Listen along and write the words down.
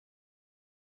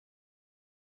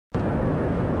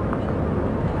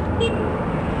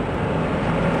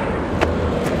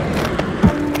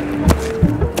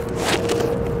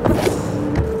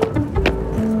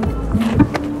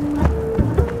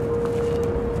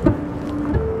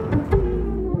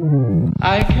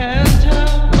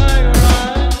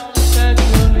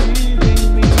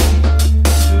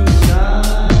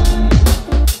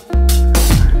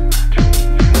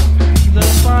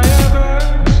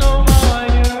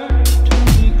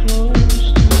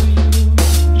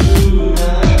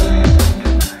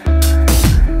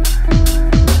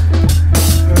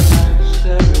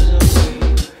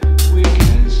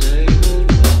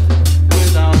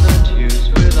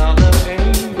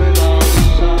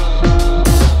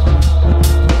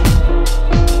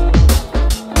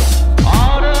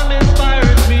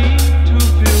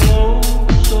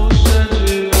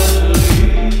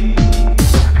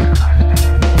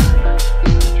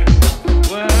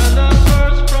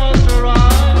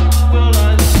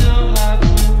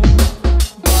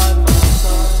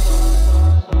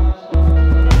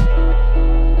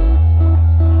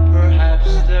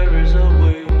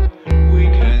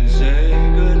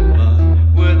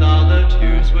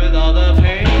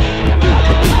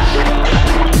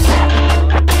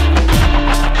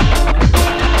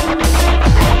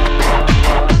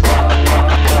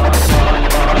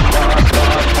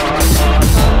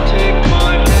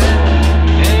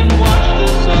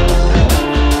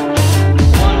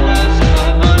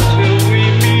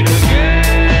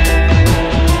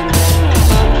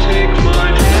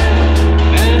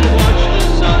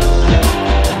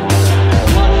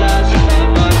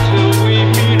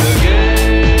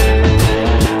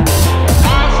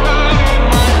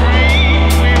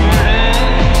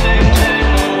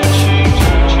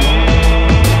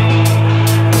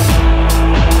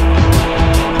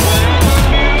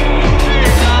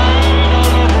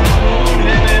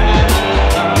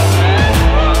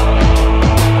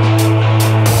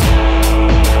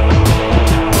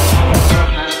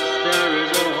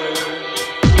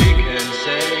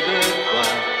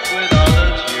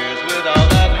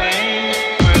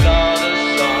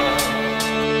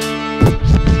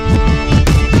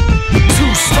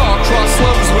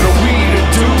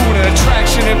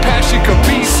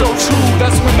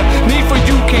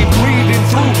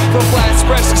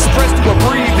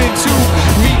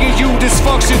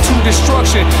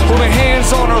destruction. Holding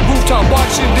hands on our rooftop,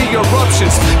 watching the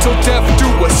eruptions. Till death do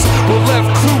us, we're left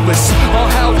clueless on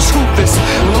how truthless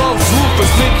love's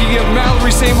ruthless. Mickey and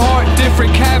Mallory, same heart,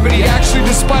 different cavity. Actually,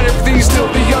 despite everything,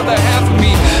 still the other half of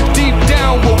me. Deep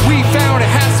down, what we found,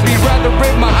 it has to be. Rather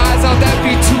rip my eyes out, that'd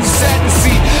be too sad to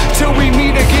see. Till we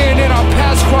meet again and our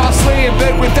paths cross, lay in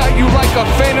bed without you like a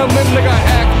phantom limb that got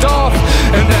hacked off.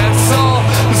 And that's all.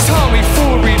 It's Tommy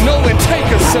Foolery, Nolan, take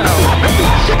us out.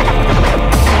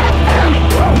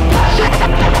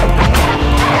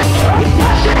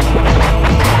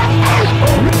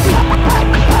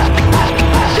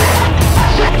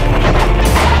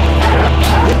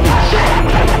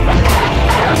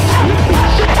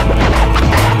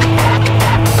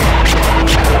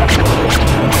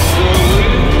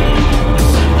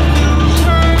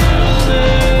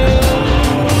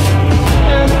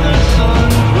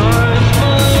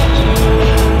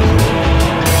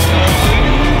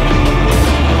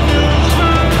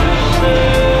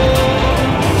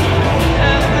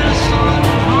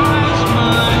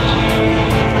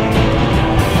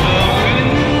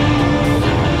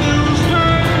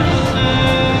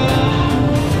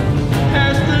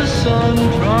 Sun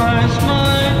dries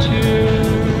my